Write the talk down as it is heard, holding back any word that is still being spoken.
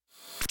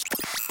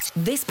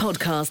This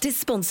podcast is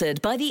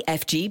sponsored by the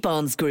FG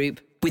Barnes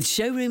Group, with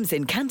showrooms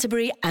in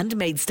Canterbury and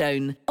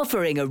Maidstone,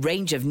 offering a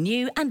range of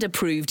new and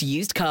approved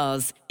used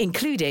cars,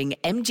 including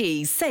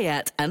MG,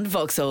 Seat and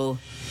Vauxhall.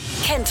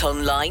 Kent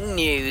Online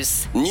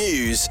News.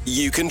 News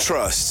you can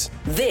trust.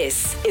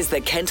 This is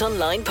the Kent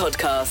Online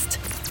Podcast.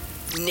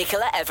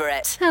 Nicola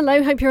Everett.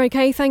 Hello, hope you're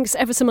okay. Thanks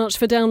ever so much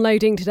for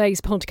downloading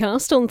today's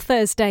podcast on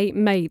Thursday,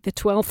 May the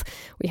 12th.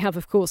 We have,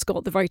 of course,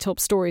 got the very top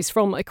stories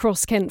from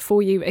across Kent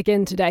for you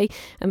again today.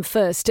 And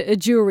first, a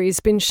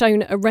jury's been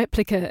shown a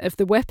replica of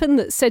the weapon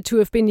that's said to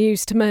have been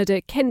used to murder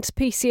Kent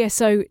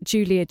PCSO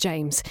Julia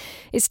James.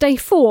 It's day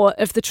 4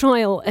 of the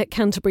trial at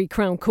Canterbury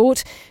Crown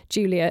Court.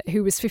 Julia,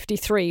 who was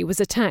 53, was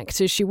attacked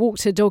as she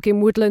walked her dog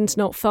in Woodland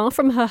not far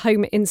from her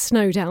home in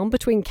Snowdown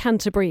between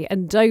Canterbury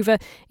and Dover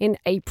in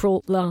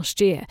April last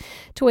year.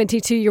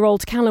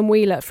 22-year-old Callum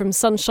Wheeler from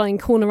Sunshine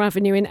Corner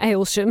Avenue in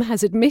Aylsham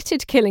has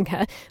admitted killing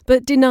her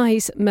but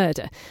denies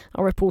murder.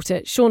 Our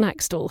reporter Sean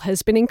Axtell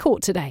has been in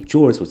court today.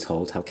 Jurors were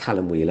told how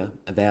Callum Wheeler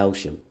of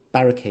Aylsham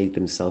barricaded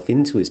himself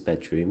into his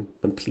bedroom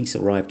when police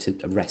arrived to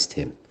arrest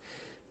him.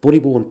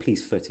 Body-worn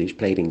police footage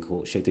played in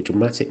court showed the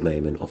dramatic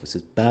moment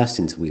officers burst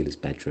into Wheeler's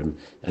bedroom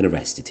and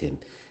arrested him.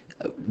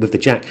 With the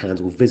jack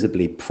handle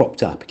visibly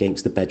propped up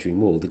against the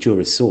bedroom wall, the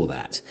jurors saw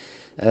that.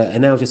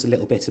 And now just a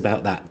little bit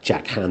about that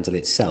jack handle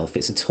itself.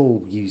 It's a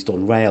tool used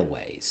on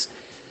railways.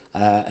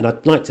 And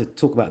I'd like to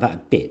talk about that a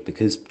bit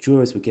because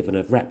jurors were given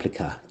a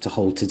replica to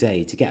hold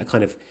today to get a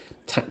kind of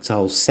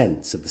tactile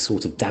sense of the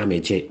sort of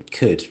damage it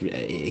could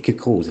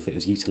cause if it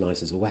was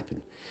utilised as a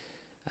weapon.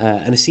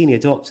 And a senior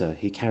doctor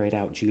who carried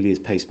out Julia's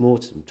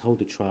post-mortem told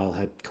the trial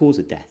her cause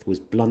of death was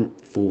blunt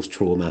force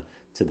trauma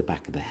to the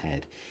back of the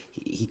head.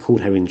 He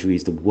called her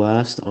injuries the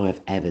worst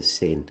I've ever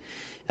seen.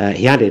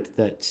 He added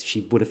that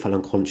she would have fell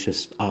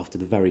unconscious after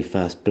the very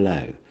first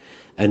blow.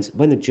 And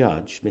when the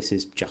judge,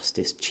 Mrs.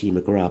 Justice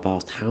Chima Grubb,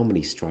 asked how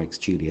many strikes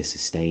Julia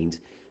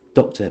sustained,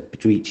 Dr.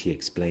 Pedrici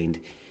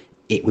explained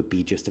it would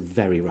be just a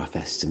very rough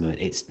estimate.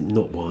 It's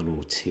not 1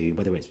 or 2,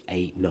 whether it's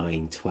 8,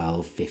 9,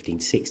 12, 15,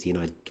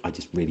 16, I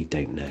just really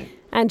don't know.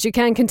 And you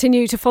can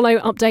continue to follow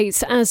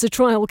updates as the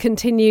trial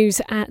continues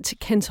at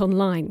Kent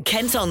Online.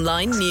 Kent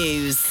Online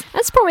News.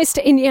 As promised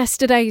in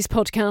yesterday's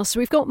podcast,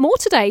 we've got more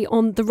today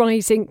on the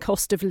rising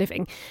cost of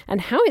living and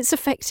how it's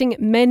affecting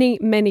many,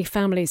 many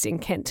families in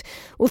Kent.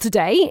 Well,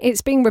 today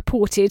it's being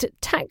reported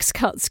tax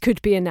cuts could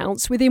be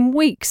announced within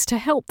weeks to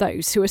help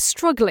those who are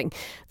struggling.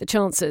 The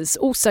Chancellor's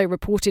also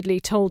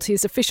reportedly told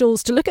his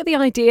officials to look at the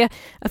idea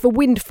of a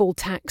windfall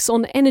tax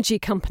on energy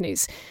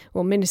companies.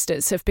 Well,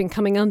 ministers have been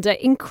coming under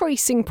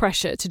increasing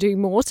pressure to do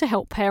more to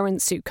help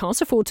parents who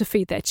can't afford to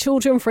feed their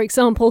children, for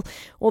example,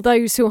 or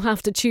those who'll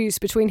have to choose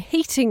between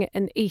heating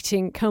and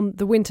eating come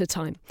the winter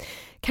time.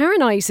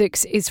 Karen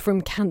Isaacs is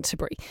from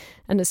Canterbury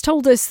and has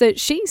told us that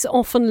she's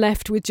often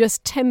left with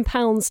just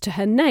 £10 to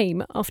her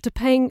name after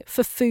paying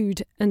for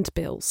food and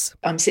bills.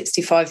 I'm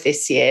 65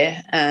 this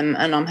year and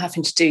I'm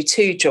having to do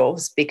 2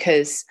 jobs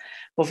because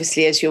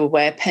obviously, as you're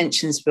aware,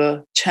 pensions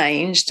were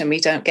changed and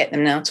we don't get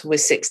them now till we're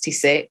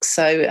 66.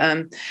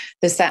 So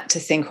there's that to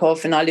think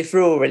of. And I live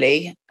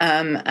rurally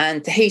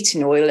and the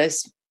heating oil,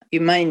 as you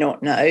may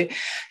not know,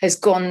 has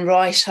gone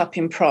right up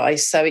in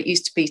price. So it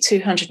used to be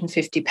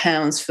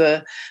 £250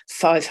 for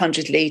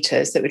 500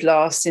 litres that would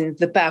last in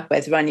the bad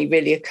weather only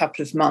really a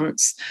couple of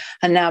months.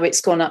 And now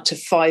it's gone up to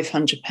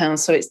 £500.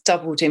 So it's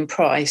doubled in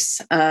price.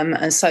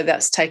 And so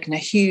that's taken a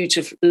huge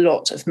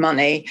lot of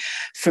money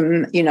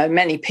from,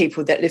 many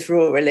people that live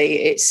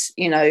rurally. It's,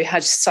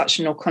 had such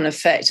a knock-on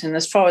effect. And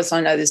as far as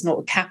I know, there's not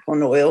a cap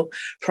on oil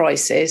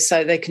prices,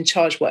 so they can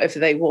charge whatever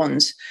they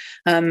want.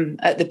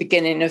 At the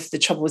beginning of the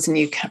troubles in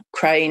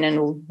Ukraine and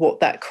all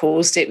what that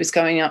caused, it was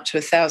going up to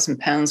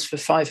 £1,000 for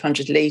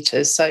 500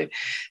 litres. So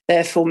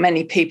therefore,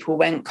 many people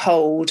went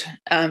cold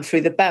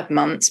through the bad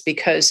months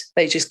because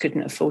they just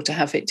couldn't afford to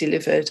have it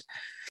delivered.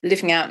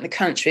 Living out in the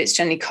country, it's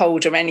generally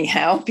colder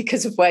anyhow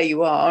because of where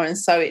you are. And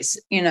so it's,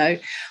 I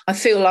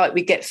feel like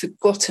we get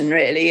forgotten,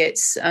 really.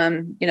 It's,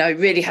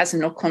 really has a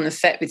knock-on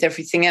effect with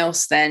everything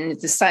else then.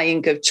 The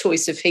saying of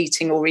choice of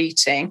heating or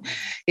eating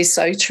is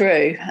so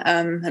true.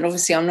 And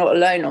obviously I'm not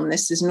alone on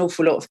this. There's an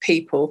awful lot of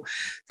people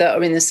that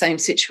are in the same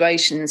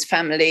situations,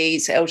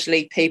 families,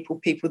 elderly people,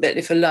 people that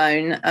live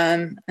alone.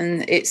 And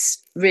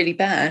it's really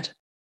bad.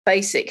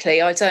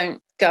 Basically, I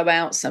don't go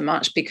out so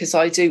much because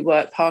I do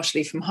work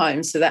partially from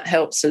home, so that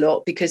helps a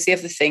lot. Because the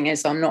other thing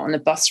is I'm not on a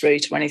bus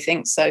route or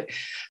anything, so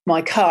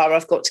my car,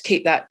 I've got to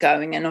keep that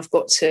going and I've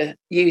got to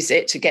use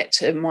it to get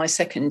to my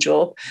second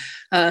job.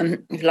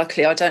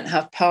 Luckily, I don't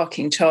have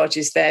parking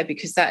charges there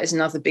because that is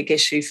another big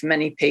issue for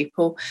many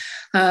people.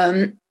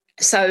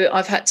 So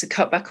I've had to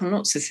cut back on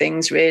lots of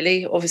things,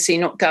 really. Obviously,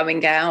 not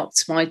going out.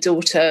 My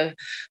daughter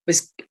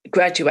was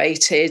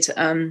graduated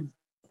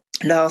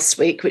last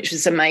week, which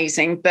was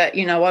amazing. But,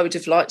 I would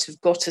have liked to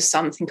have got her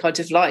something. I'd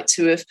have liked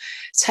to have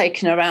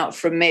taken her out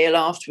for a meal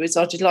afterwards.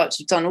 I'd have liked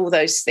to have done all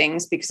those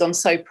things because I'm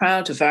so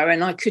proud of her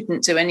and I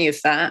couldn't do any of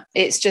that.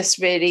 It's just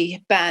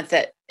really bad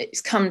that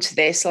it's come to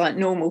this, like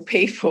normal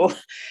people.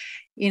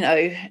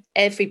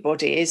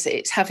 everybody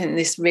it's having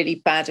this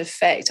really bad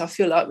effect. I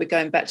feel like we're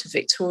going back to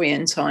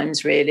Victorian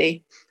times,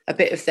 really. A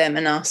bit of them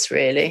and us,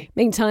 really.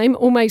 Meantime,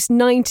 almost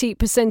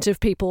 90% of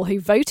people who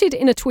voted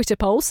in a Twitter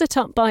poll set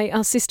up by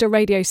our sister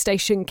radio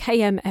station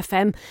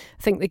KMFM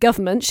think the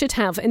government should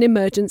have an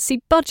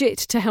emergency budget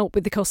to help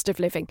with the cost of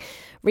living.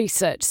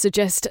 Research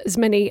suggests as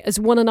many as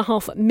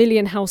 1.5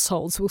 million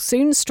households will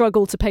soon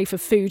struggle to pay for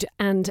food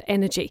and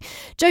energy.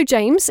 Jo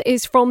James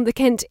is from the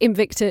Kent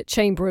Invicta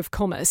Chamber of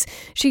Commerce.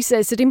 She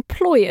says that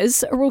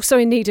employers are also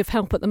in need of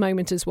help at the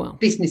moment as well.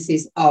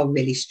 Businesses are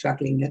really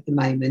struggling at the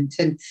moment,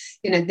 and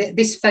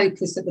this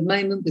focus at the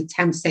moment with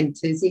town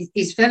centres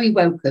is very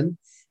welcome,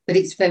 but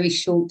it's very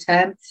short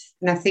term.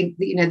 And I think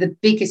that, the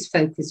biggest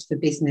focus for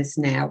business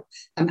now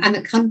and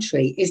the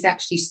country is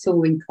actually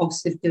soaring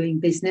costs of doing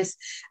business.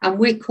 And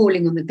we're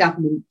calling on the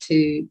government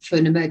for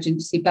an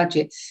emergency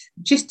budget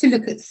just to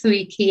look at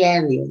 3 key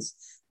areas.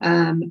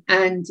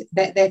 And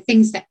they're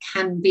things that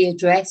can be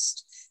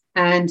addressed,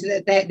 and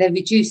they're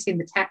reducing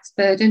the tax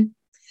burden,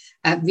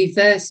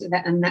 reverse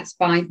that, and that's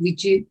by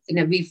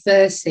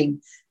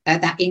reversing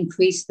that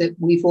increase that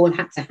we've all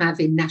had to have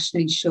in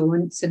national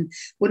insurance. And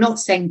we're not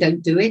saying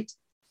don't do it.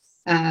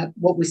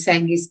 What we're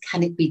saying is,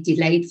 can it be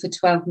delayed for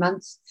 12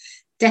 months?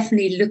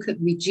 Definitely look at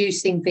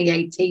reducing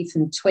VAT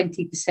from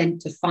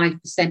 20% to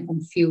 5%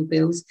 on fuel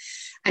bills,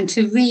 and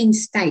to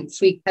reinstate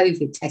free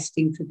COVID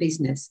testing for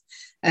business,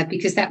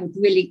 because that would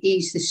really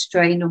ease the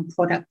strain on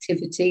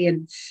productivity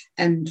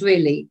and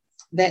really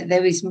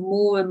there is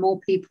more and more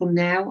people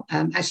now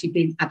actually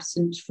being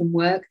absent from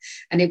work,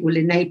 and it will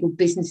enable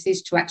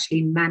businesses to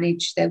actually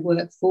manage their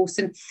workforce.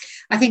 And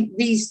I think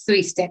these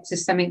 3 steps are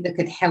something that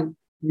could help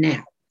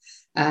now.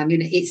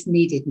 It's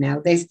needed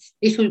now. There's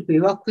little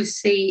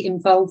bureaucracy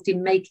involved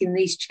in making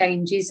these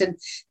changes, and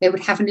they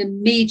would have an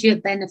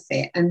immediate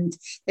benefit, and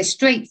they're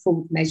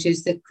straightforward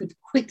measures that could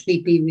quickly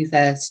be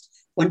reversed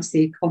once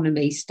the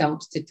economy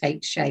starts to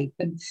take shape.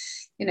 And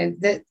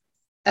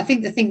I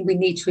think the thing we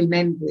need to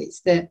remember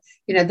is that,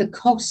 the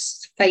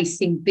costs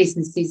facing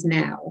businesses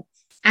now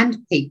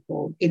and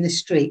people in the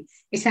street,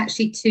 it's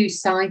actually 2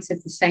 sides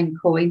of the same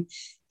coin.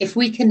 If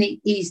we can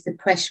ease the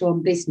pressure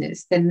on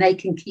business, then they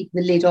can keep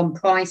the lid on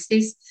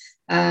prices.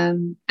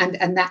 And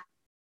that,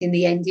 in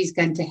the end, is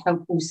going to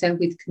help also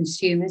with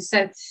consumers.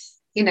 So,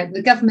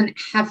 the government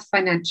have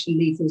financial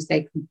levers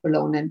they can pull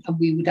on, and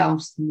we would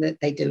ask them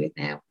that they do it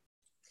now.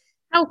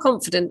 How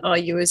confident are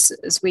you as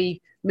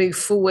we move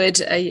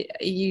forward? Are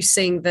you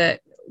seeing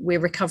that we're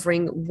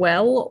recovering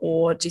well,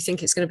 or do you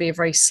think it's going to be a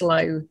very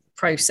slow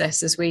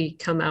process as we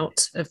come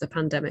out of the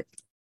pandemic?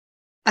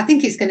 I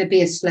think it's going to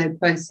be a slow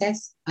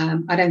process.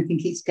 I don't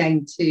think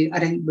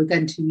we're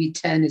going to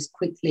return as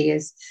quickly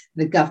as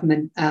the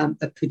government are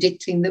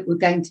predicting that we're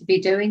going to be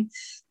doing.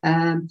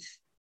 I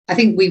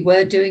think we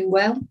were doing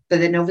well, but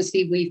then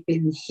obviously we've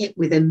been hit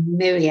with a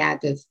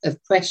myriad of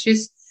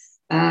pressures.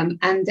 And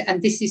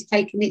this is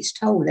taking its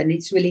toll, and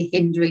it's really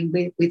hindering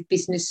with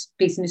business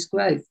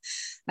growth.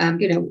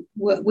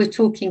 We're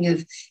talking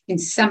of, in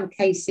some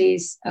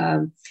cases,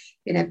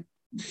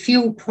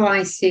 fuel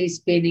prices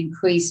being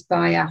increased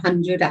by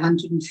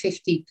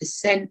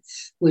 150%.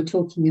 We're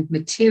talking of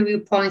material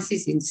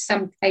prices in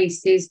some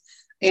cases,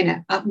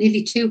 up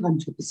nearly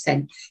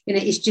 200%.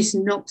 It's just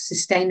not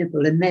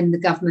sustainable. And then the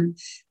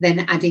government then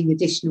adding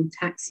additional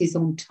taxes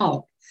on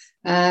top.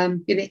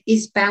 It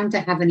is bound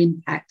to have an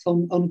impact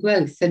on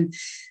growth. And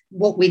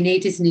what we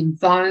need is an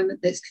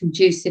environment that's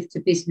conducive to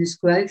business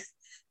growth.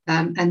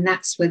 And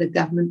that's where the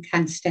government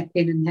can step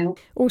in and help.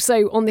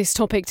 Also on this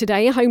topic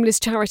today, homeless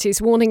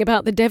charities warning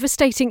about the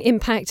devastating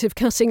impact of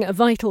cutting a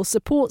vital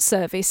support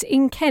service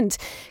in Kent.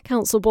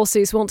 Council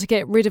bosses want to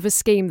get rid of a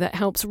scheme that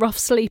helps rough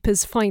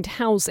sleepers find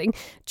housing,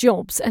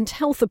 jobs and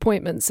health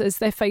appointments as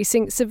they're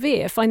facing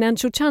severe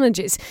financial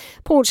challenges.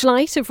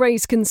 Porchlight have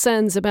raised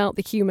concerns about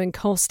the human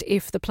cost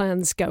if the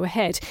plans go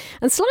ahead.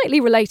 And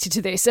slightly related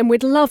to this, and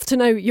we'd love to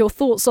know your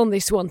thoughts on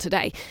this one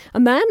today, a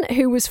man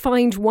who was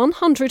fined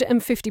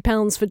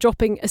 £150 for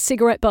dropping a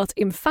cigarette butt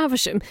in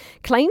Faversham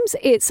claims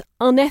it's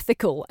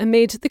unethical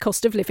amid the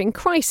cost of living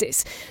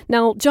crisis.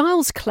 Now,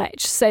 Giles Kletch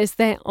says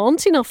there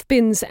aren't enough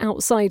bins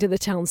outside of the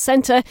town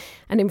centre,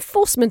 and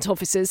enforcement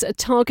officers are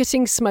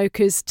targeting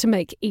smokers to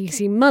make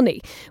easy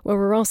money. Well,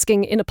 we're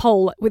asking in a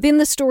poll within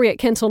the story at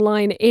Kent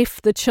Online if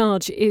the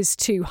charge is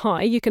too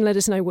high. You can let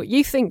us know what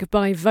you think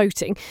by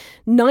voting.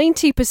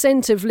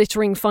 90% of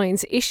littering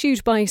fines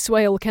issued by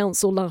Swale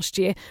Council last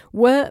year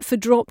were for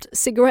dropped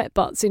cigarette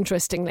butts,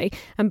 interestingly,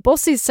 and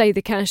bosses say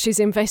the cash is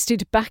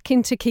invested back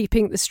into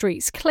keeping the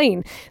streets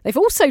clean. They've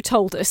also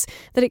told us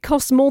that it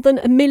costs more than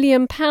 £1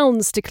 million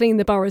to clean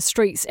the borough's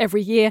streets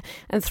every year,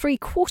 and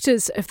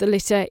 3/4 of the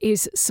litter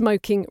is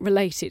smoking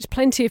related.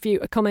 Plenty of you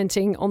are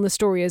commenting on the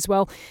story as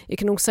well. You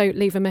can also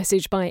leave a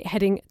message by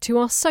heading to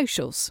our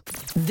socials.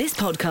 This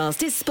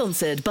podcast is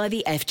sponsored by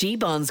the FG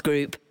Barnes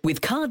Group.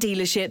 with car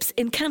dealerships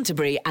in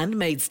Canterbury and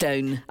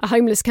Maidstone. A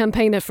homeless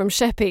campaigner from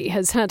Sheppey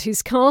has had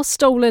his car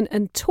stolen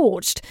and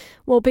torched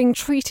while being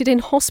treated in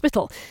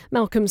hospital.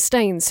 Malcolm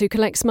Staines, who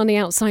collects money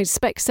outside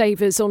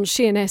Specsavers on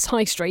Sheerness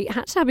High Street,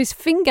 had to have his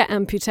finger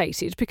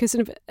amputated because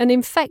of an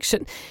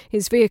infection.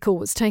 His vehicle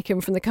was taken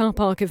from the car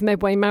park of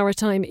Medway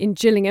Maritime in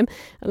Gillingham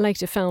and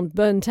later found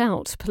burnt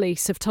out.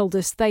 Police have told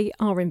us they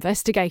are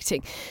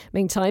investigating.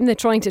 Meantime, they're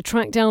trying to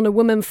track down a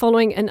woman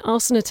following an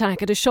arson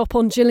attack at a shop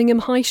on Gillingham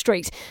High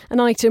Street. An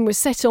item was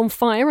set on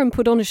fire and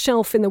put on a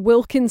shelf in the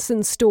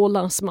Wilkinson store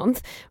last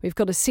month. We've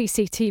got a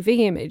CCTV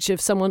image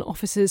of someone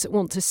officers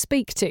want to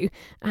speak to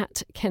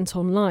at Kent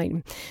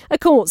Online. A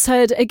court's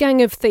heard a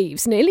gang of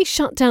thieves nearly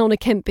shut down a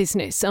Kent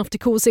business after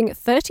causing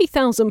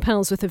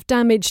 £30,000 worth of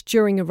damage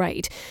during a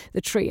raid.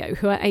 The trio,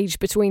 who are aged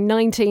between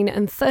 19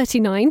 and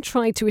 39,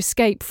 tried to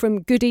escape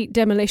from Goody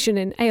Demolition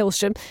in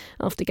Aylsham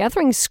after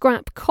gathering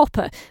scrap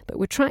copper, but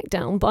were tracked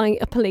down by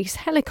a police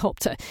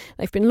helicopter.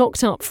 They've been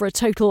locked up for a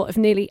total of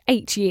nearly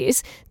 8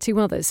 years. 2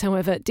 others,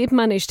 however, did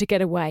manage to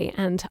get away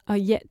and are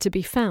yet to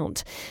be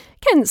found.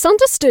 Kent's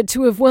understood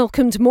to have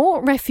welcomed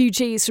more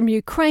refugees from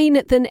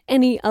Ukraine than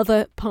any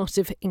other part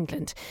of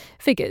England.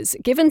 Figures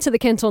given to the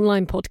Kent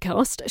Online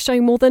podcast show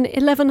more than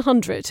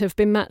 1,100 have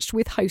been matched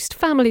with host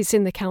families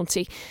in the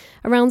county.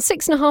 Around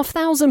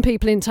 6,500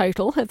 people in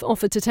total have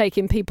offered to take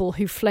in people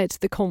who fled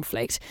the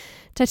conflict.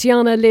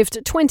 Tetiana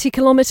lived 20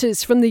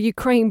 kilometres from the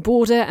Ukraine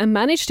border and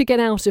managed to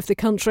get out of the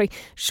country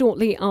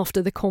shortly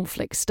after the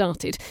conflict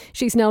started.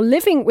 She's now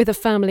living with a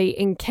family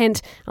in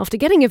Kent after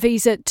getting a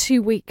visa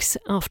 2 weeks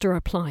after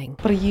applying.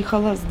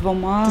 Tatiana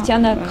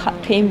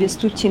came with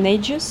 2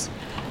 teenagers,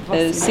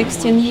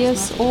 16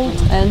 years old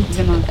and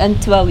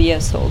 12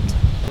 years old.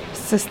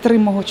 With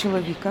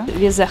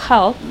the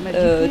help,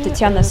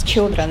 Tatiana's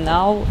children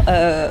now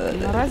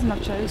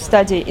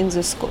study in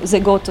the school.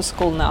 They go to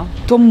school now.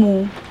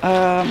 Actually,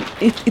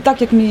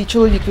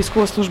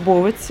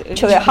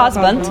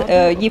 husband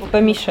gave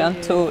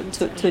permission to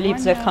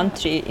leave the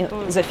country in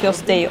the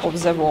first day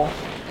of the war.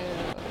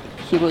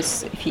 He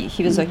was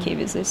okay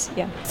with this,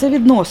 yeah. Це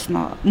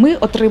відносно. Ми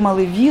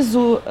отримали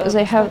візу.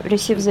 They have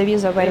received the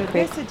visa very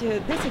quick.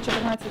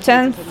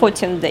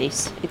 10-14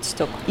 days it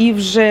took. І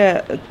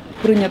вже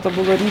прийнято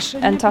було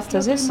рішення. And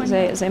after this,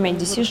 they made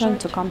decision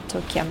to come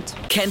to Kent.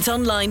 Kent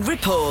Online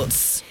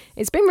reports.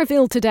 It's been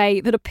revealed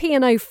today that a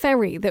P&O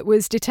ferry that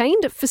was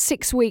detained for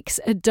 6 weeks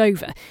at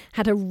Dover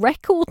had a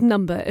record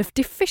number of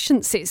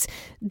deficiencies.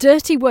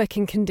 Dirty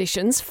working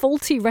conditions,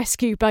 faulty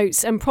rescue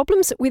boats and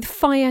problems with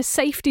fire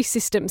safety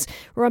systems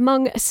were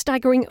among a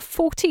staggering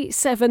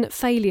 47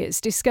 failures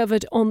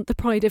discovered on the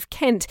Pride of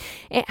Kent.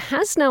 It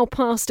has now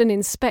passed an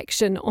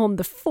inspection on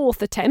the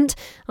 4th attempt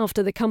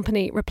after the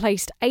company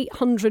replaced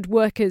 800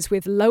 workers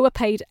with lower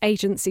paid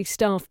agency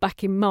staff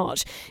back in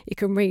March. You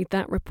can read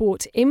that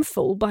report in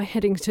full by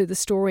heading to the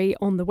story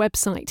on the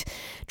website.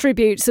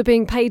 Tributes are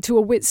being paid to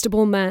a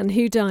Whitstable man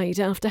who died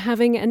after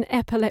having an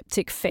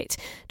epileptic fit.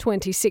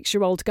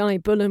 26-year-old Guy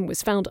Bullen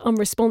was found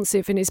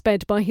unresponsive in his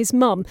bed by his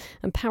mum,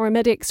 and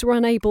paramedics were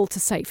unable to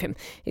save him.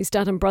 His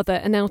dad and brother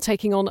are now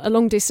taking on a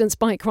long-distance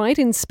bike ride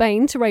in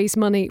Spain to raise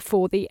money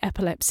for the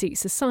Epilepsy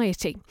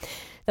Society.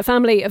 The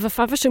family of a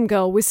Faversham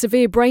girl with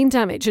severe brain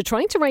damage are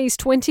trying to raise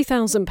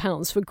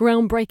 £20,000 for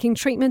groundbreaking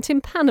treatment in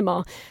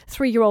Panama.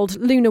 3-year-old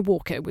Luna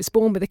Walker was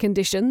born with a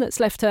condition that's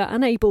left her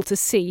unable to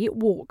see,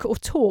 walk or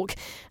talk.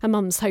 Her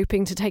mum's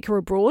hoping to take her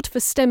abroad for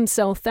stem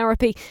cell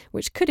therapy,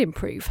 which could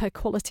improve her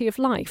quality of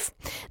life.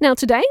 Now,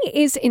 today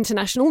is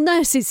International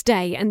Nurses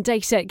Day, and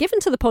data given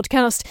to the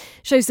podcast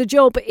shows the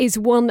job is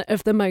one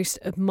of the most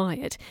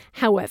admired.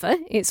 However,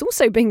 it's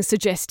also being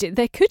suggested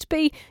there could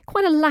be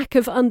quite a lack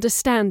of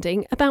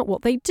understanding about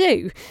what they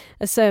do.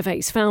 A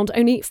survey's found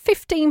only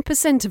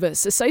 15% of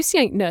us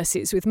associate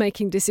nurses with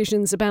making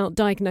decisions about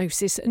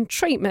diagnosis and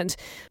treatment.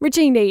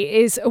 Regini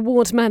is a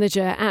ward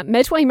manager at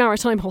Medway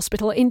Maritime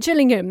Hospital in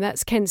Gillingham.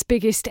 That's Kent's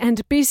biggest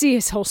and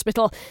busiest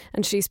hospital,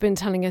 and she's been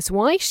telling us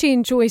why she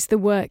enjoys the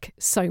work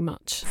so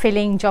much.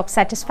 Feeling job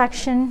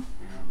satisfaction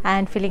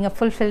and feeling a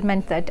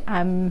fulfillment that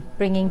I'm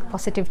bringing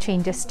positive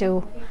changes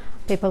to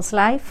people's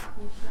life.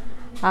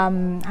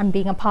 I'm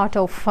being a part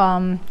of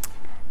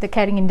the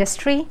caring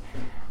industry.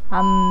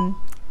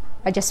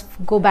 I just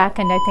go back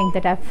and I think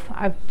that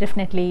I've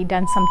definitely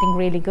done something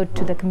really good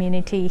to the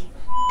community,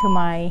 to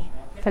my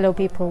fellow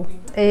people.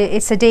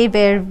 It's a day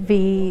where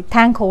we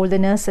thank all the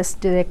nurses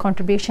to their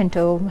contribution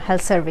to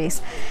health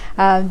service.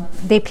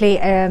 They play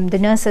the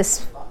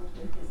nurses.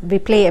 We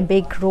play a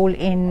big role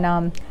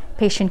in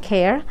patient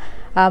care.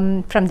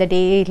 From the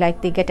day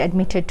like they get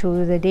admitted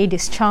to the day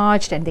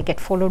discharged, and they get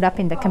followed up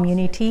in the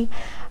community.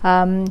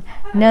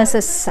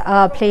 Nurses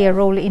play a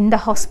role in the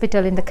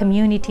hospital, in the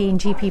community, in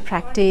GP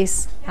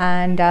practice,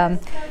 and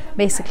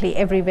basically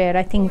everywhere.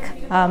 I think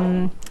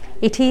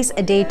it is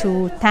a day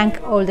to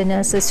thank all the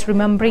nurses,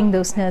 remembering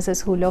those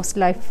nurses who lost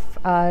life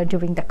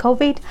during the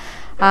COVID,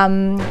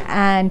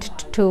 and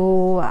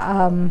to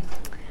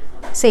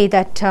say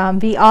that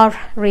we are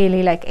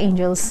really like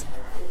angels.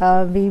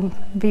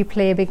 We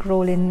play a big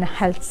role in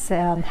health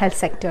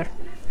sector.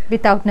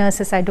 without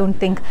nurses, I don't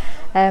think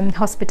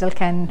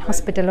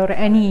hospital or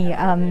any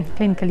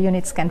clinical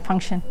units can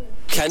function.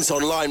 Kent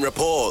Online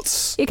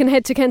reports. You can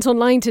head to Kent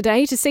Online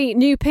today to see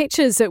new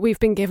pictures that we've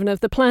been given of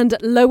the planned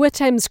Lower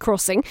Thames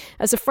crossing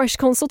as a fresh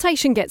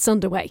consultation gets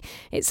underway.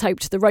 It's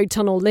hoped the road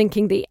tunnel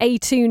linking the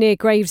A2 near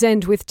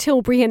Gravesend with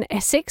Tilbury and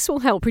Essex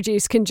will help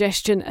reduce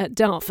congestion at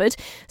Dartford.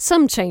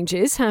 Some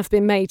changes have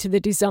been made to the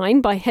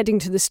design. By heading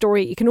to the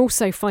story, you can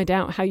also find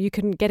out how you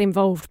can get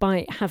involved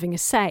by having a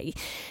say.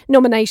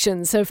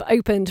 Nominations have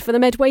opened for the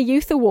Medway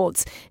Youth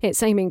Awards.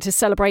 It's aiming to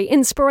celebrate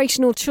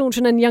inspirational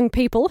children and young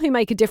people who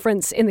make a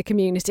difference in the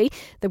community.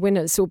 The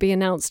winners will be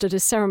announced at a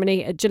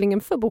ceremony at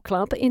Gillingham Football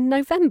Club in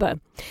November.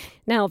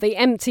 Now, the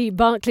empty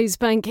Barclays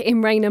Bank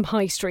in Rainham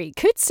High Street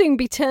could soon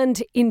be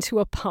turned into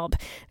a pub.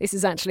 This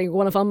is actually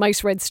one of our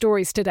most read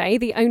stories today.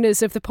 The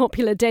owners of the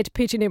popular Dead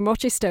Pigeon in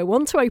Rochester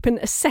want to open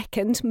a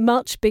second,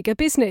 much bigger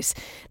business.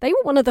 They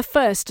were one of the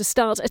first to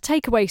start a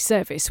takeaway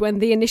service when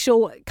the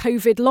initial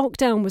COVID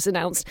lockdown was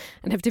announced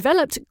and have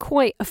developed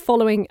quite a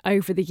following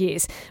over the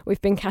years.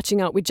 We've been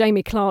catching up with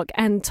Jamie Clark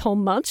and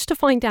Tom Mudge to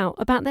find out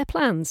about their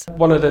plans.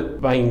 One of the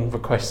main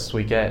requests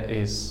we get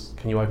is,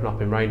 can you open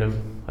up in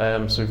Rainham?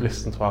 So we've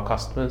listened to our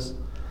customers.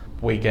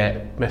 We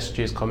get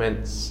messages,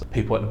 comments,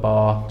 people at the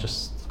bar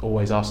just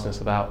always asking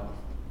us about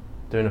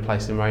doing a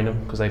place in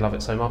Rainham because they love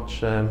it so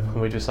much, and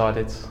we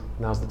decided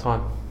now's the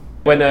time.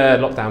 When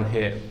lockdown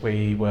hit,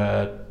 we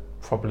were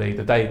probably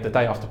the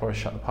day after Boris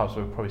shut the pubs,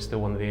 we were probably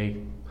still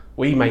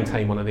we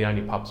maintain one of the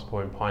only pubs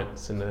pouring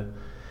pints in the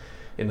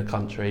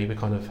country. We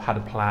kind of had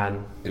a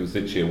plan. It was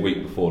literally a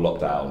week before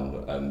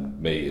lockdown,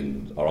 and me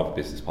and our other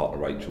business partner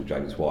Rachel,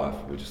 Jamie's wife,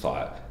 we just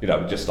like,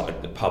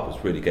 the pub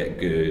was really getting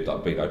good.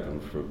 I'd been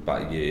open for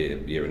about a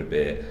year and a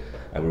bit,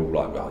 and we were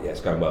all like, oh yeah, it's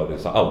going well. And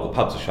it's like, oh, the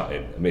pubs are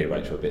shutting. And me and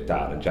Rachel were a bit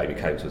down, and Jamie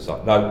came to us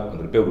like, no, I'm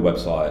going to build a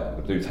website,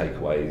 I'm going to do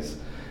takeaways,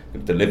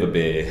 deliver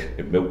beer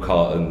in milk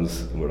cartons,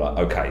 and we're like,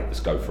 okay,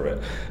 let's go for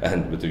it.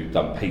 And we'll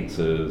done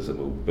pizzas, and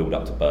we'll build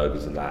up to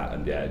burgers and that,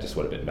 and yeah, it just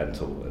went a bit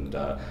mental. And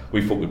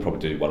we thought we'd probably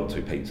do 1 or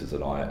 2 pizzas a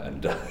night,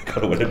 and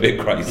kind of went a bit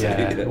crazy.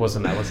 Yeah, it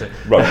wasn't that, was it?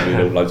 Rolling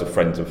in loads of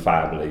friends and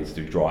families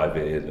to drive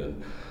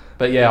in.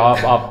 But yeah,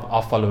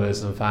 our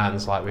followers and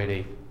fans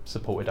really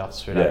supported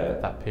us through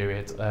that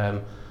period.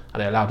 And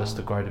it allowed us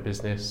to grow the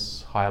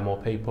business, hire more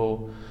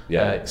people,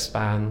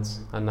 expand,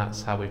 and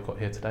that's how we've got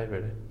here today,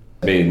 really.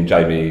 Me and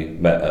Jamie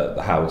met at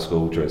the Howard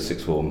School during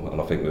sixth form, and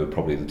I think we were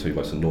probably the 2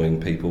 most annoying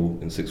people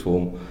in sixth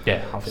form.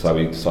 Yeah, so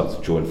we decided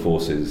to join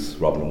forces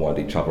rather than wind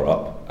each other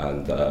up,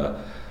 and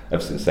ever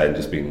since then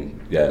just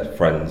been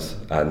friends.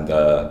 And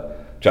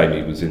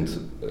Jamie was into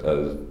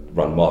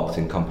run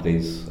marketing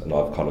companies, and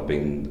I've kind of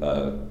been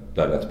learning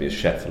how to be a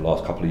chef for the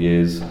last couple of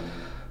years.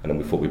 And then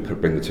we thought we'd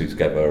bring the two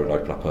together and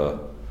open up a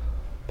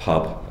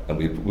pub. And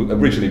we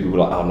originally were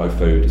like, oh, no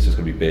food, it's just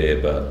going to be beer,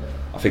 but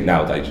I think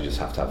nowadays you just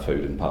have to have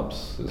food in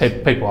pubs.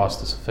 People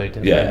asked us for food,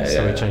 didn't they?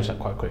 So we changed that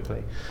quite quickly.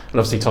 And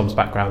obviously Tom's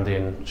background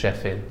in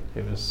chefing,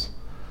 it was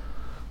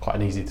quite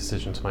an easy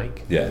decision to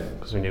make. Yeah.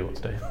 Because we knew what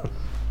to do.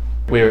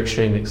 We're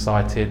extremely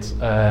excited.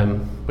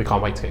 We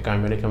can't wait to get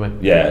going, really, can we?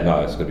 Yeah,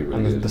 no, it's going to be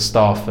really good. The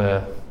staff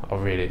are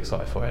really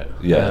excited for it.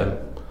 Yeah.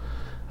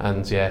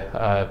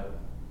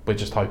 We're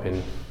just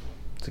hoping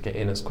to get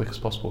in as quick as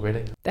possible,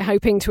 really. They're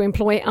hoping to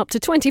employ up to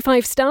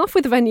 25 staff,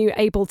 with the venue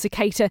able to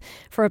cater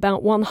for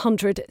about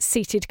 100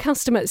 seated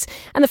customers.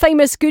 And the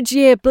famous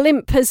Goodyear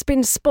blimp has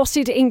been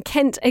spotted in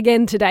Kent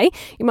again today.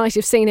 You might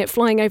have seen it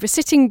flying over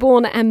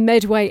Sittingbourne and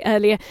Medway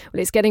earlier. Well,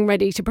 it's getting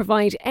ready to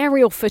provide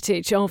aerial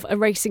footage of a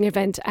racing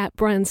event at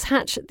Brands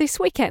Hatch this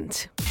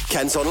weekend.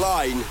 Kent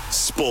Online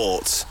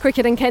Sport.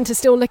 Cricket and Kent are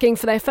still looking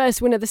for their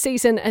first win of the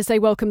season as they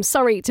welcome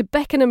Surrey to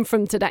Beckenham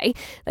from today.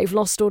 They've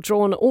lost or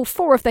drawn all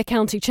 4 of their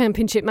county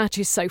championship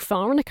matches so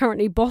far and are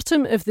currently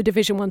bottom of the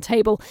Division 1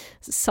 table.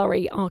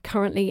 Surrey are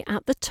currently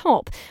at the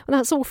top. Well,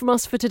 that's all from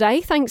us for today.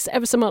 Thanks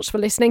ever so much for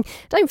listening.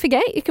 Don't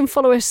forget, you can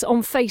follow us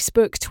on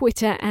Facebook,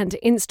 Twitter and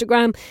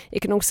Instagram. You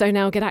can also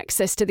now get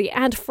access to the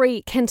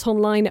ad-free Kent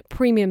Online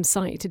premium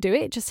site. To do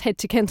it, just head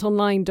to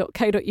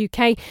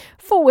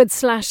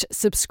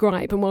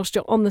kentonline.co.uk/subscribe. And whilst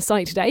you're on the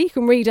site today, you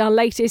can read our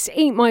latest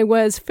Eat My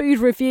Words food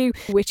review,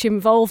 which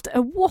involved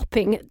a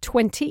whopping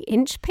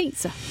 20-inch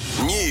pizza.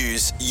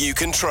 News you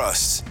can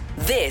trust.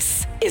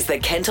 This is the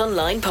Kent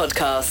Online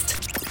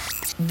Podcast.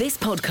 This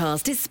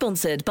podcast is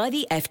sponsored by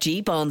the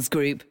FG Barnes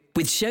Group,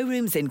 with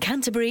showrooms in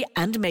Canterbury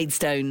and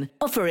Maidstone,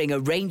 offering a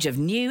range of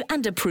new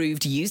and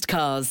approved used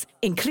cars,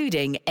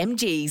 including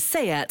MG,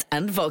 Seat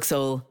and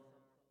Vauxhall.